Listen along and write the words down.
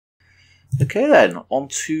Okay then, on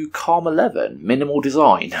to Calm 11, minimal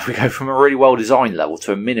design. We go from a really well designed level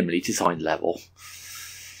to a minimally designed level.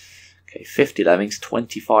 Okay, 50 lemmings,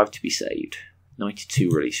 25 to be saved. 92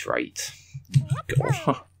 release rate.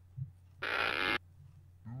 God.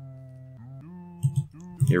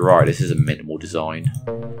 You're right, this is a minimal design.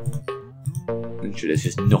 Literally, there's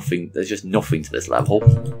just nothing to this level.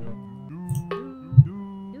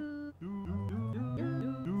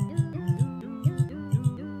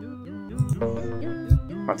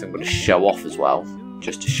 I think I'm going to show off as well,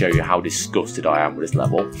 just to show you how disgusted I am with this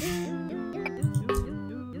level.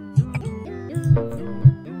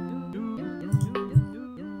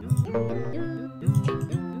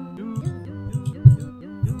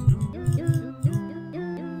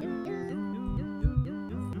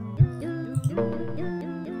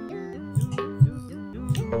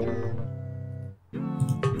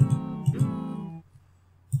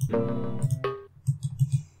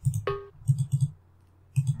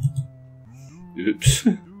 Oops.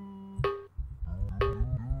 There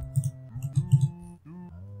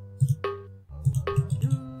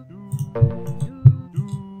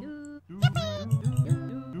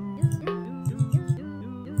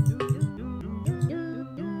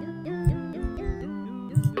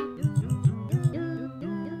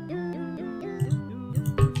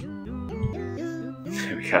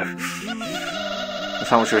we go. That's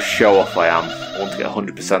how much of a show off I am. I want to get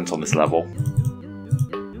 100% on this level.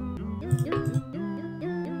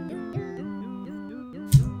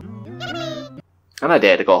 And I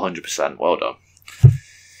did, I got 100%, well done.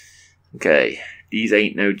 Okay, these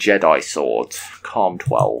ain't no Jedi swords. Calm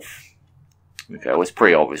 12. Okay, well it's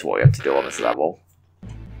pretty obvious what we have to do on this level.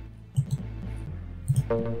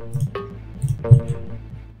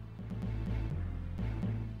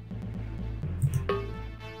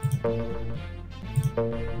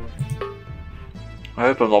 I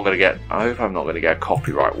hope I'm not gonna get a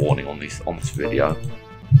copyright warning on this video.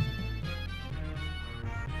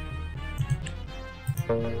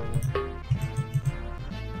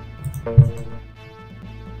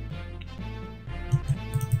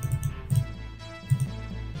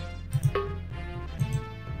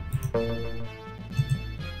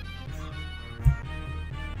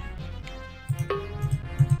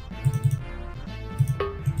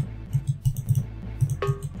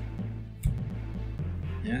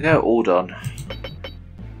 There we go, all done.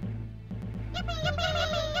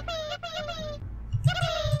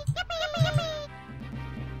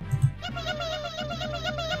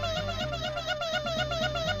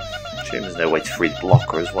 Shame there's no way to free the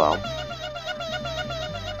blocker as well.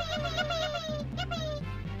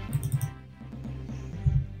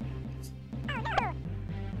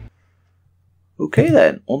 Okay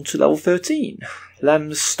then, on to level 13.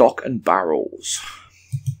 Lems, stock and barrels.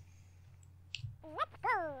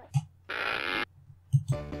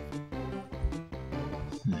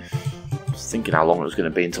 I was thinking how long it was going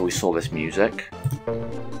to be until we saw this music.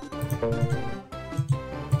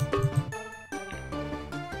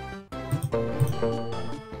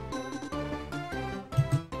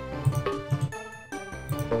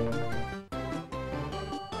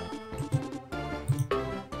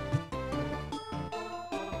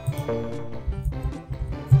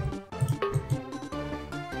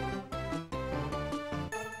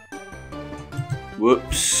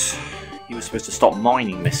 Whoops. You were supposed to stop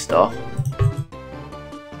mining, mister.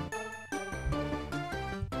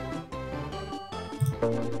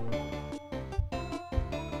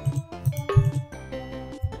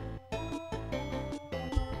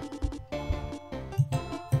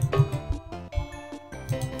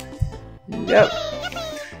 Yep.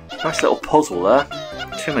 Nice little puzzle there.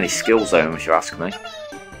 Too many skill zones, if you ask me.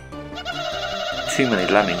 Too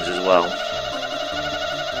many lemmings as well.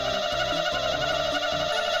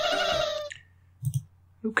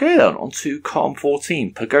 Okay then, on to Calm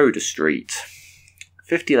 14, Pagoda Street.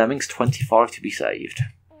 50 lemmings, 25 to be saved.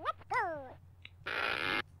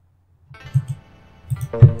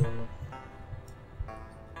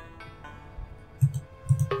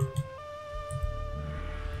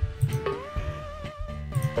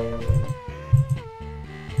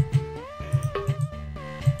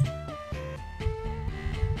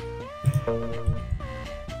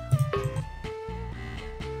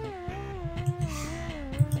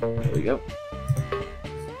 There we go.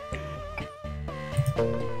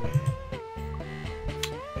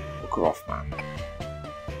 Look her off, man.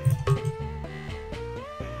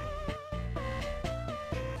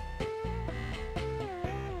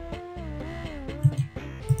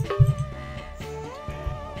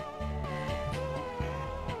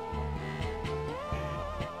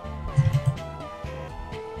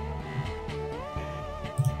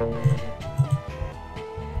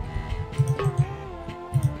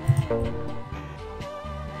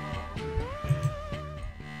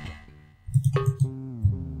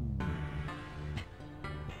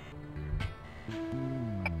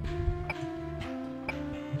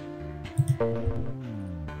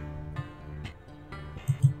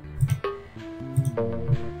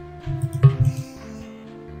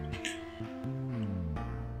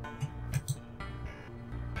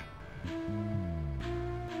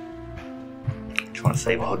 Trying to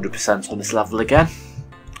save 100% on this level again.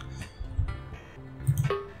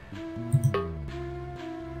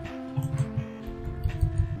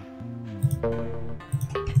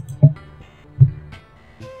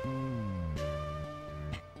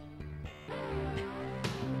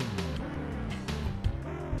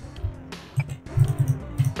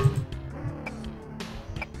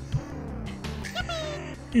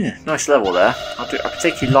 Yeah, nice level there. I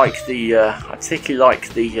particularly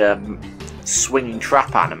like the swinging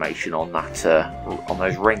trap animation on that on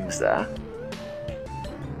those rings there.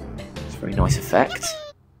 It's a very nice effect.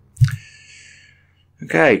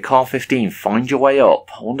 Okay, car 15. Find your way up.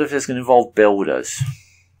 I wonder if this can involve builders.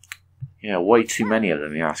 Yeah, way too many of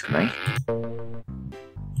them, you ask me.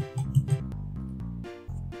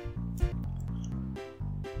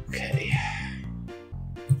 Okay.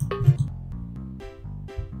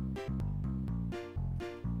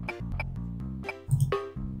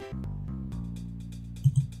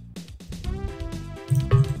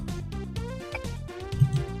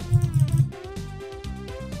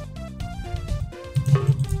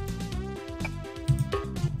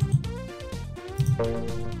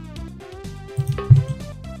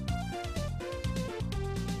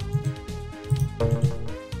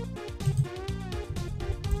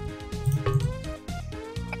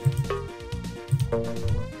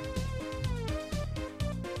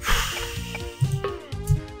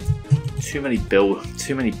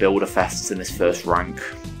 Too many builder fests in this first rank.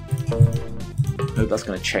 Hope that's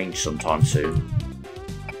going to change sometime soon.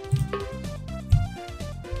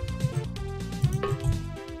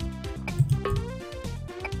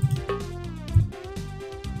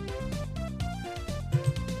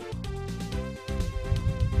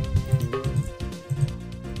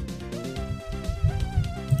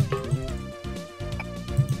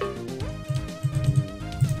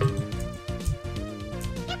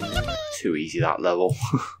 Too easy, that level.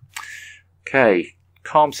 Okay,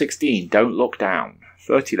 Calm 16, don't look down.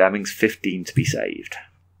 30 lemmings, 15 to be saved.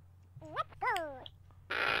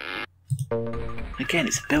 Again,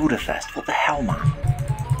 it's a builder fest. What the hell, man?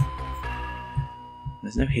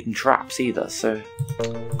 There's no hidden traps either, so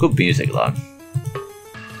good music though.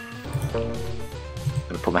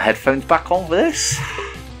 Gonna put my headphones back on for this.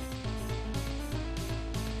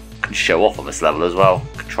 Can show off on this level as well.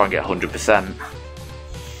 Can try and get 100%.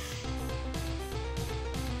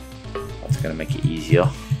 Going to make it easier.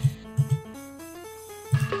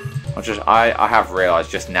 I have realised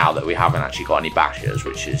just now that we haven't actually got any bashes,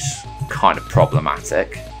 which is kind of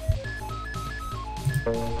problematic,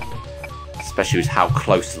 especially with how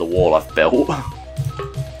close to the wall I've built.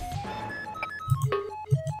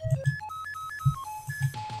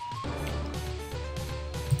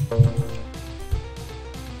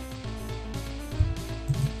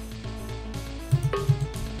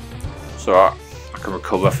 So I can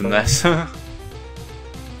recover from this.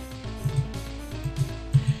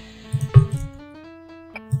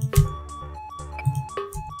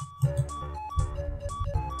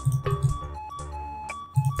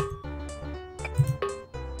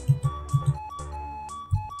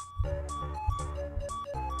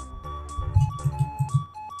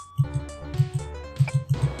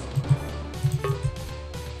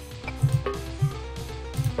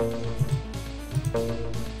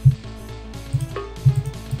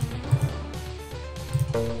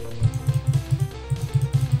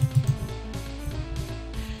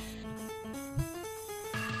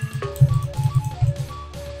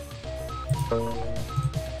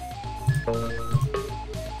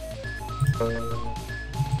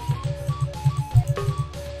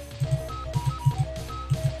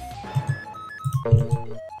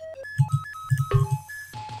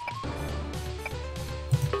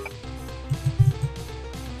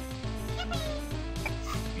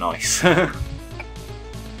 Nice. That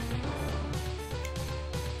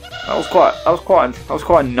was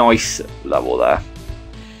quite a nice level there.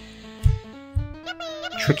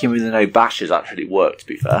 Tricking with the no bashes actually worked, to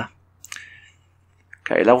be fair.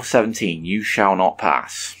 Okay, level 17, you shall not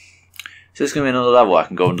pass. So this is going to be another level I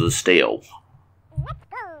can go under the steel.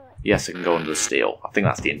 Yes, I can go under the steel. I think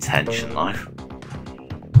that's the intention though.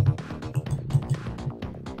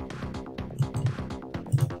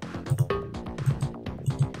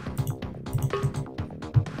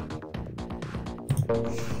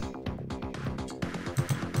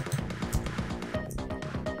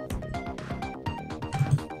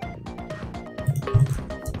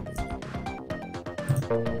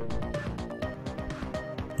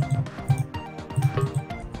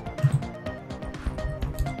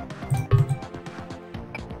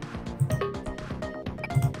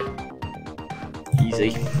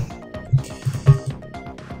 Easy.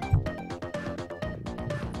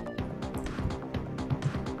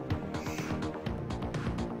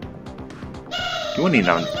 You wouldn't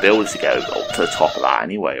even have the builders to go up to the top of that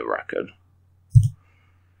anyway, I reckon.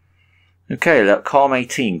 Okay, look, Calm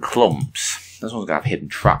 18, clumps. This one's going to have hidden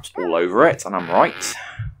traps all over it, and I'm right.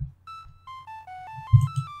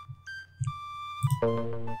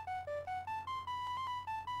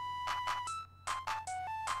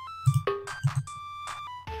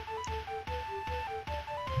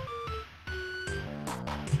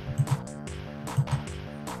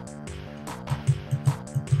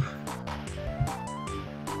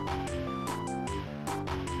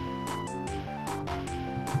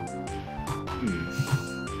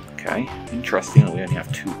 Okay, interesting that we only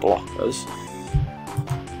have 2 blockers.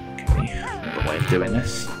 Okay, another way of doing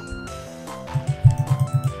this.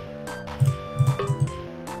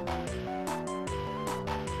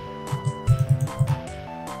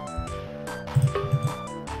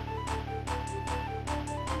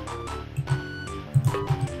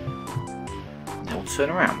 They'll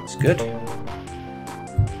turn around, that's good.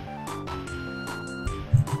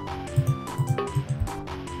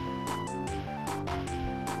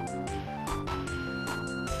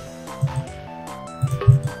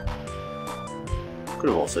 Could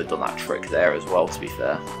have also done that trick there as well, to be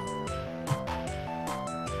fair.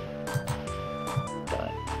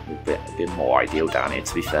 A bit more ideal down here,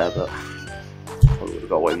 to be fair, but probably would have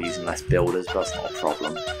got away with using less builders, but that's not a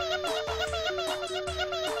problem.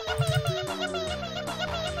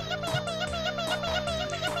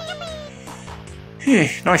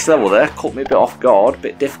 Nice level there, caught me a bit off guard, a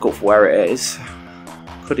bit difficult for where it is.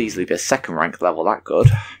 Could easily be a 2nd ranked level, that good.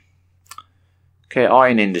 Okay,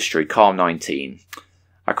 Iron Industry, Calm 19.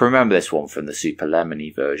 I can remember this one from the Super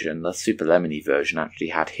Lemony version. The Super Lemony version actually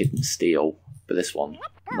had hidden steel, but this one,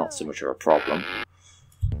 not so much of a problem.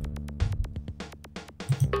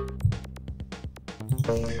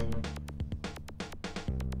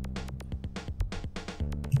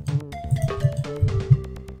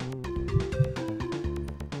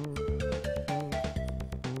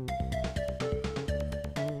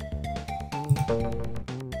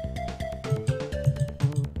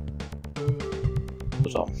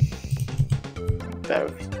 Better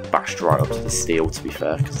bashed right up to the steel, to be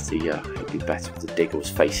fair, because it'd be better if the digger was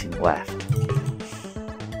facing left.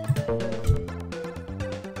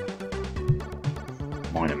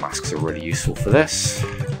 Miner masks are really useful for this.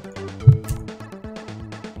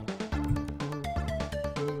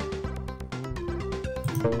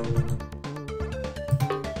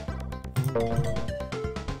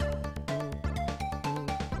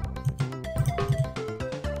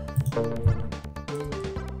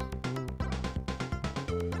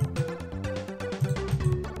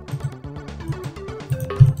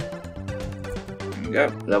 Go,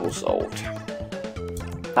 level solved.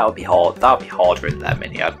 That would be hard. That would be harder in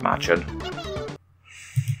Lemony, I'd imagine.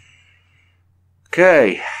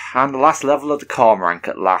 Okay, and the last level of the Calm rank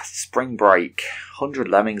at last. Spring break. 100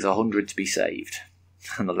 lemmings, 100 to be saved.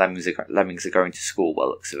 And the lemmings are going to school by the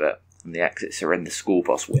looks of it. And the exits are in the school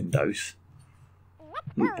bus windows.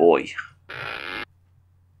 Oh boy.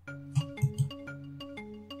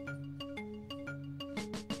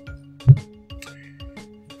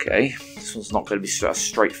 Okay, this one's not going to be as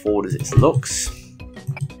straightforward as it looks.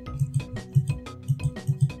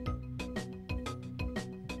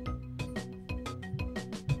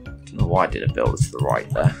 Don't know why I didn't build it to the right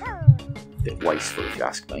there. A bit wasteful if you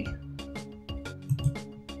ask me.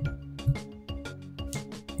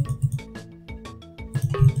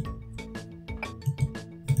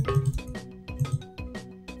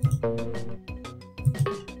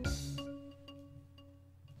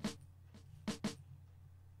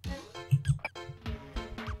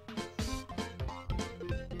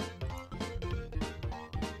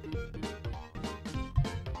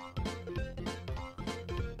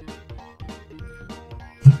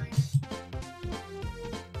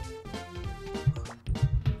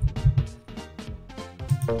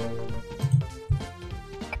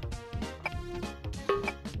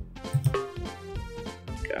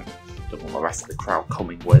 Okay, don't want the rest of the crowd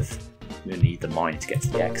coming with. We need the mine to get to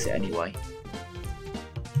the exit anyway.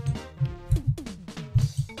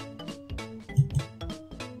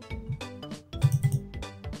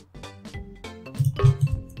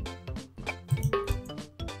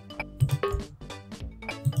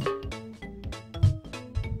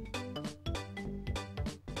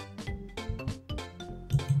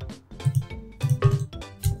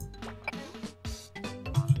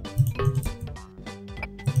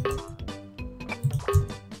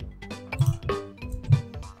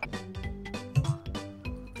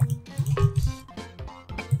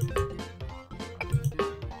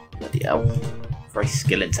 Bloody hell. Very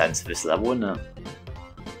skill intensive this level, isn't it?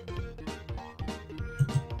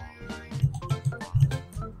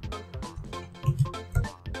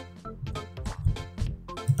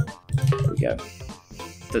 There we go.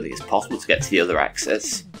 Don't think it's possible to get to the other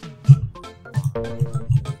exits.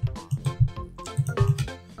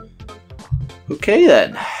 Okay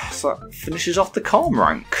then, so that finishes off the calm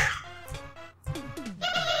rank.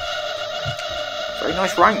 Very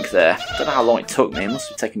nice rank there. Don't know how long it took me. It must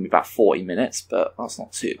have taken me about 40 minutes, but that's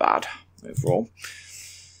not too bad overall.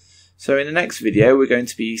 So in the next video, we're going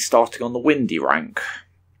to be starting on the windy rank.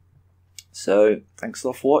 So thanks a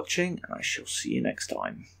lot for watching, and I shall see you next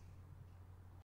time.